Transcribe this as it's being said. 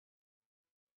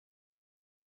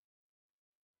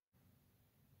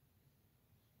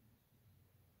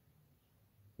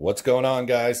What's going on,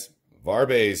 guys?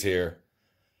 Varbays here.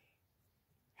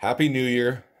 Happy New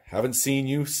Year. Haven't seen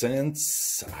you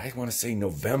since, I want to say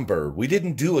November. We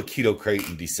didn't do a KetoKrate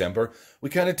in December.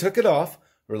 We kind of took it off,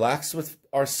 relaxed with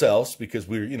ourselves because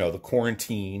we were, the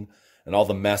quarantine and all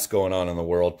the mess going on in the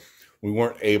world. We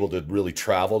weren't able to really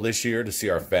travel this year to see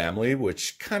our family,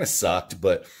 which kind of sucked,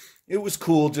 but it was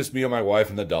cool. Just me and my wife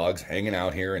and the dogs hanging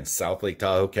out here in South Lake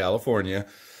Tahoe, California.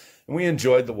 And we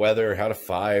enjoyed the weather, had a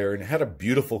fire, and had a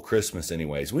beautiful Christmas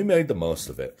anyways. We made the most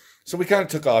of it. So we kind of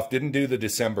took off, didn't do the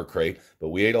December crate, but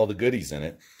we ate all the goodies in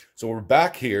it. So we're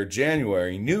back here,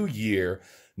 January, new year,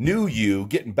 new you,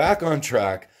 getting back on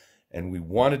track. And we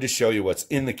wanted to show you what's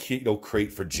in the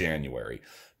KetoKrate for January.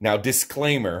 Now,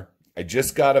 disclaimer, I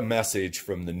just got a message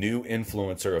from the new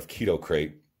influencer of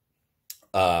KetoKrate.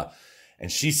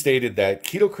 And she stated that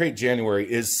KetoKrate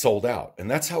January is sold out. And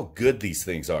that's how good these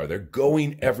things are. They're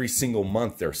going every single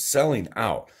month. They're selling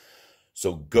out.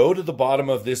 So go to the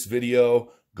bottom of this video,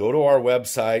 go to our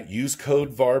website, use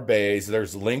code VARBAYS.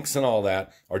 There's links and all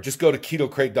that. Or just go to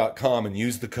KetoKrate.com and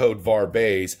use the code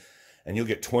VARBAYS, and you'll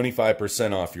get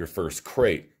 25% off your first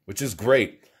crate, which is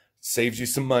great. Saves you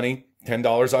some money,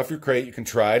 $10 off your crate. You can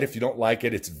try it. If you don't like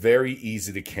it, it's very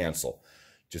easy to cancel.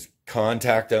 Just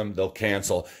contact them. They'll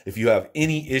cancel. If you have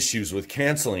any issues with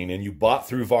canceling and you bought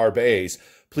through Varbays,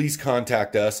 please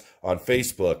contact us on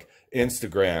Facebook,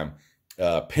 Instagram,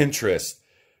 Pinterest,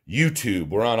 YouTube.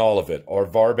 We're on all of it, or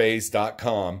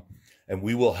varbays.com, and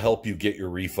we will help you get your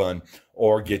refund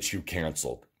or get you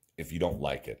canceled if you don't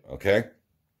like it, okay?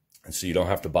 And so you don't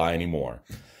have to buy any more.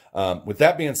 With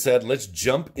that being said, let's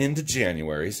jump into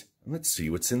January's and let's see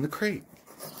what's in the crate.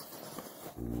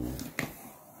 Ooh.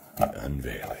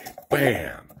 Unveiling.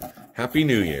 Bam! Happy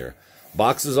New Year.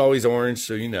 Box is always orange,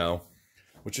 so you know,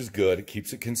 which is good. It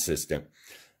keeps it consistent.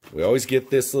 We always get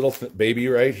this little baby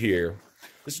right here.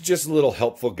 This is just a little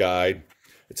helpful guide.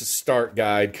 It's a start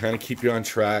guide, kind of keep you on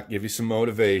track, give you some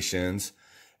motivations.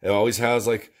 It always has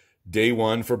like day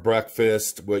one for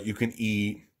breakfast, what you can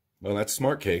eat. Well, that's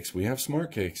Smart Cakes. We have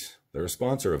Smart Cakes. They're a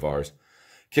sponsor of ours.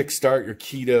 Kickstart your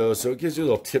keto, so it gives you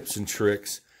little tips and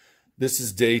tricks. This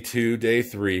is day 2, day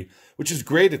 3, which is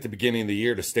great at the beginning of the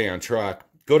year to stay on track.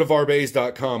 Go to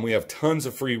varbays.com. We have tons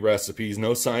of free recipes,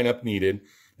 no sign up needed,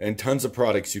 and tons of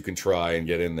products you can try and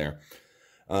get in there.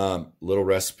 Little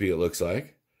recipe it looks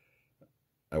like.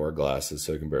 I wear glasses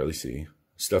so I can barely see.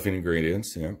 Stuffing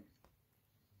ingredients, yeah.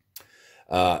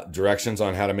 Directions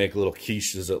on how to make little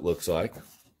quiches it looks like,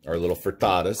 or little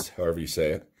frittatas, however you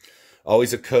say it.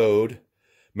 Always a code.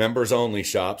 Members only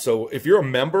shop. So if you're a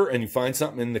member and you find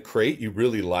something in the crate you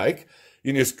really like,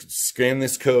 you can just scan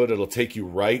this code. It'll take you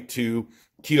right to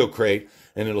KetoKrate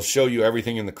and it'll show you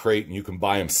everything in the crate, and you can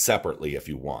buy them separately if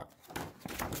you want.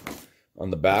 On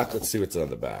the back, let's see what's on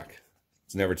the back.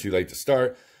 It's never too late to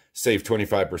start. Save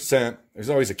 25%. There's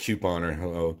always a coupon,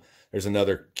 or there's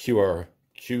another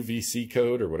QVC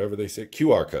code, or whatever they say.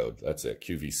 QR code. That's it.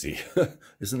 QVC.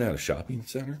 Isn't that a shopping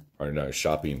center? Or not a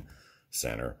shopping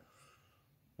center?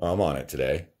 I'm on it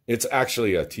today. It's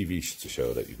actually a TV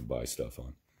show that you can buy stuff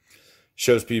on.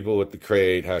 Shows people with the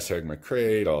crate, hashtag my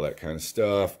crate, all that kind of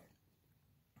stuff.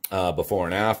 Before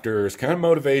and afters, kind of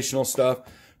motivational stuff.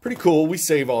 Pretty cool. We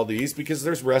save all these because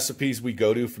there's recipes we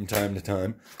go to from time to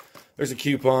time. There's a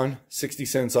coupon, 60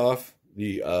 cents off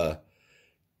the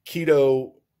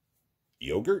keto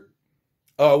yogurt.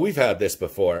 Oh, we've had this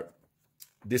before.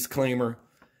 Disclaimer,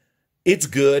 it's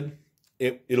good.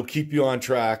 It'll keep you on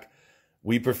track.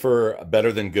 We prefer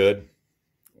better than good,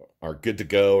 or good to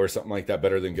go, or something like that,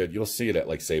 better than good. You'll see it at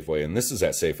like Safeway, and this is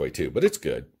at Safeway too, but it's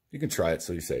good. You can try it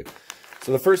so you're safe.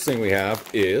 So the first thing we have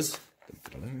is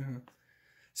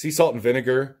sea salt and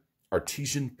vinegar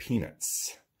artesian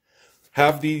peanuts.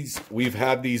 We've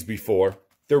had these before.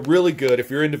 They're really good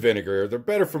if you're into vinegar. They're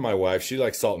better for my wife. She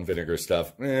likes salt and vinegar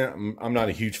stuff. I'm not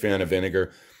a huge fan of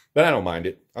vinegar, but I don't mind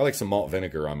it. I like some malt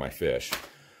vinegar on my fish.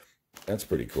 That's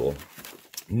pretty cool.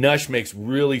 Nush makes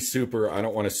really super, I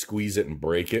don't want to squeeze it and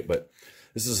break it, but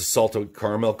this is a salted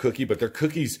caramel cookie, but their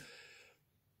cookies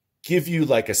give you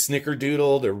like a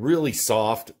snickerdoodle. They're really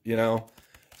soft,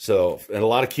 So, and a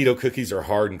lot of keto cookies are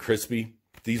hard and crispy.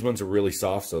 These ones are really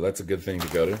soft, so that's a good thing to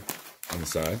go to on the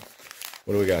side.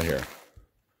 What do we got here?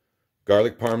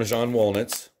 Garlic Parmesan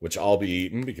walnuts, which I'll be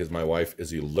eating because my wife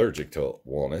is allergic to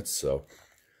walnuts, so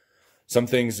some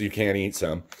things you can't eat,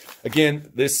 some.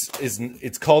 Again,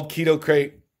 it's called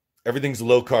KetoKrate. Everything's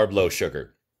low carb, low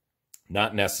sugar,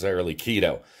 not necessarily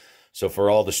keto. So for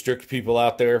all the strict people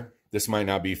out there, this might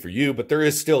not be for you, but there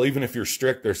is still, even if you're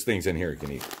strict, there's things in here you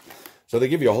can eat. So they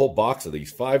give you a whole box of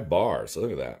these, 5 bars. So look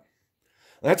at that.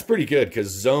 That's pretty good because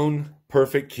Zone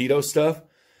Perfect Keto stuff,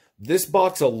 This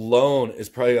box alone is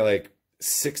probably like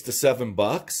 $6 to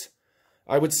 $7,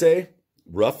 I would say,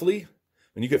 roughly.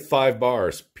 And you get 5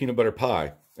 bars, peanut butter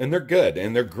pie. And they're good,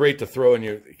 and they're great to throw in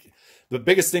your... The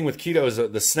biggest thing with keto is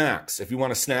the snacks. If you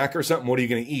want a snack or something, what are you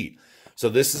going to eat? So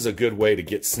this is a good way to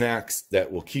get snacks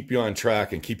that will keep you on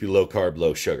track and keep you low carb,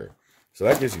 low sugar. So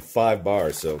that gives you 5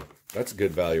 bars. So that's a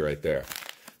good value right there.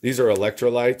 These are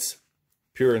electrolytes,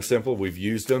 pure and simple. We've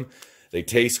used them. They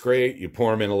taste great. You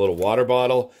pour them in a little water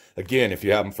bottle. Again, if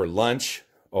you have them for lunch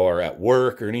or at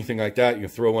work or anything like that, you can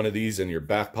throw one of these in your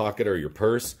back pocket or your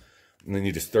purse, and then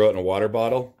you just throw it in a water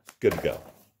bottle. Good to go.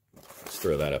 Let's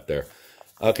throw that up there.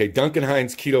 Okay, Duncan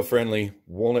Hines Keto Friendly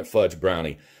Walnut Fudge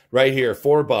Brownie. Right here,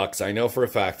 $4. I know for a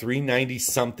fact, $3.90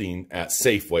 something at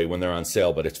Safeway when they're on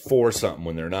sale, but it's $4 something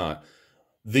when they're not.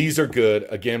 These are good.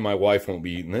 Again, my wife won't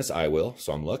be eating this. I will,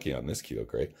 so I'm lucky on this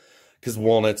KetoKrate. Because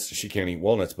walnuts, she can't eat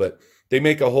walnuts, but they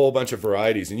make a whole bunch of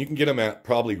varieties, and you can get them at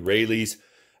probably Rayleigh's.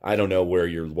 I don't know where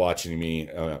you're watching me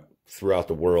throughout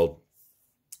the world,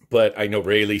 but I know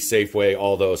Rayleigh, Safeway,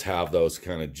 all those have those,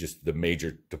 kind of just the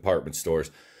major department stores.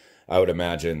 I would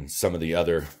imagine some of the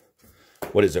other,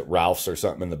 what is it, Ralph's or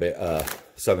something in the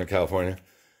Southern California.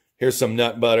 Here's some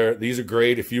nut butter. These are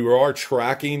great if you are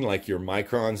tracking like your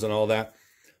microns and all that.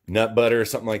 Nut butter,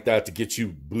 something like that to get you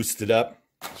boosted up.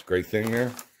 It's a great thing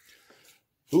there.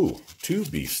 Ooh, 2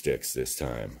 beef sticks this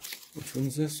time. Which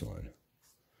one's this one?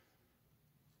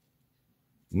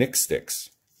 Nick sticks.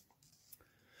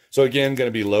 So again, going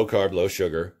to be low carb, low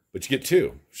sugar, but you get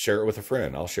 2. Share it with a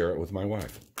friend. I'll share it with my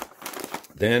wife.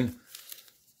 Then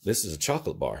this is a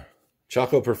chocolate bar.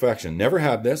 Choco Perfection. Never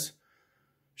had this.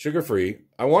 Sugar-free.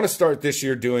 I want to start this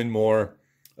year doing more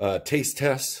taste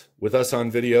tests with us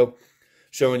on video,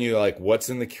 showing you like what's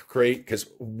in the crate, because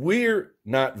we're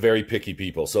not very picky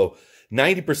people. So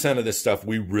 90% of this stuff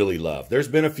we really love. There's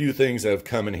been a few things that have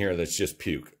come in here that's just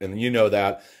puke. And you know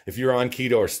that. If you're on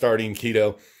keto or starting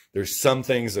keto, there's some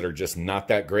things that are just not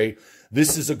that great.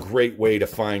 This is a great way to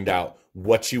find out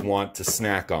what you want to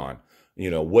snack on. You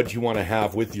know, what you want to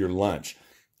have with your lunch.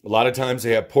 A lot of times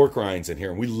they have pork rinds in here,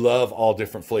 and we love all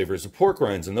different flavors of pork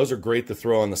rinds, and those are great to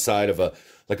throw on the side of a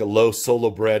low solo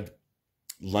bread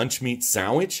lunch meat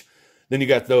sandwich. Then you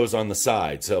got those on the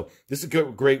side. So this is a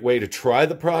great way to try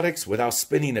the products without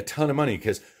spending a ton of money,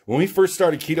 because when we first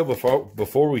started keto,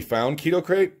 before we found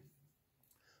KetoKrate,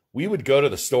 we would go to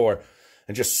the store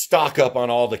and just stock up on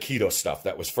all the keto stuff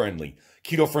that was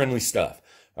keto-friendly stuff.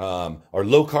 Our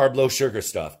low carb, low sugar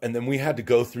stuff. And then we had to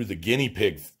go through the guinea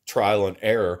pig trial and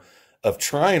error of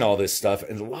trying all this stuff.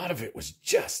 And a lot of it was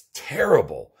just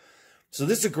terrible. So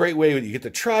this is a great way you get to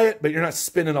try it, but you're not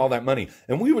spending all that money.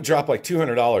 And we would drop like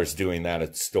 $200 doing that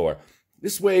at the store.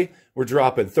 This way we're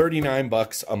dropping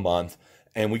 $39 a month,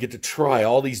 and we get to try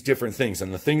all these different things.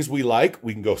 And the things we like,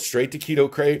 we can go straight to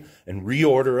KetoKrate and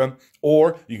reorder them.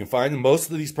 Or you can find most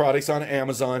of these products on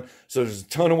Amazon. So there's a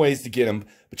ton of ways to get them,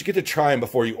 but you get to try them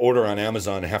before you order on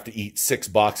Amazon and have to eat 6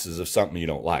 boxes of something you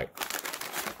don't like.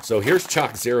 So here's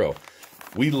Choc Zero.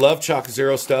 We love Choc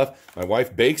Zero stuff. My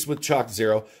wife bakes with Choc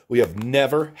Zero. We have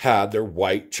never had their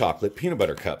white chocolate peanut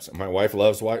butter cups. And my wife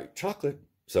loves white chocolate,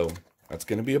 so that's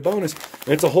going to be a bonus.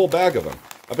 And it's a whole bag of them.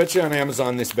 I bet you on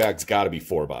Amazon this bag's got to be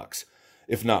 $4,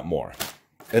 if not more.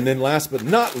 And then last but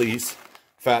not least,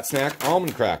 Fat Snack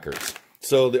almond crackers.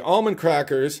 So the almond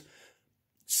crackers,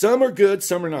 some are good,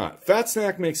 some are not. Fat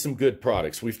Snack makes some good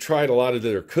products. We've tried a lot of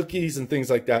their cookies and things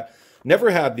like that.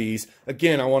 Never had these.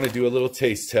 Again, I want to do a little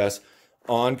taste test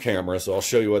on camera, so I'll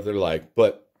show you what they're like.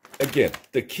 But again,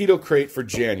 the KetoKrate for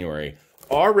January,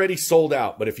 already sold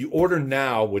out. But if you order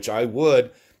now, which I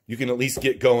would, you can at least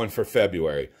get going for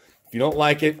February. If you don't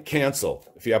like it, cancel.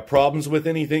 If you have problems with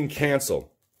anything,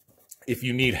 cancel. If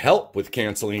you need help with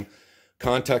canceling,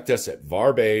 contact us at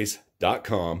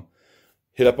varbays.com.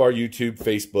 Hit up our YouTube,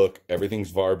 Facebook,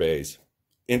 everything's Varbays.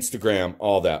 Instagram,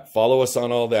 all that. Follow us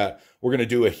on all that. We're going to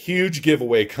do a huge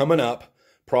giveaway coming up,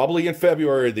 probably in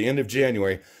February or the end of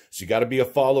January. So you got to be a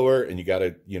follower, and you got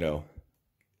to, you know,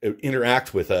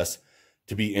 interact with us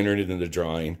to be entered into the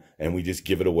drawing. And we just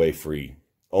give it away free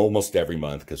almost every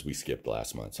month, because we skipped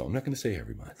last month. So I'm not going to say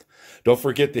every month. Don't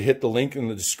forget to hit the link in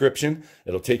the description.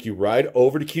 It'll take you right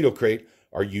over to KetoKrate,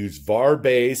 or use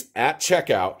Varbays at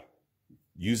checkout.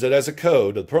 Use it as a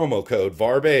code, the promo code,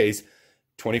 Varbays,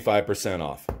 25%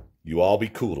 off. You all be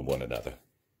cool to one another.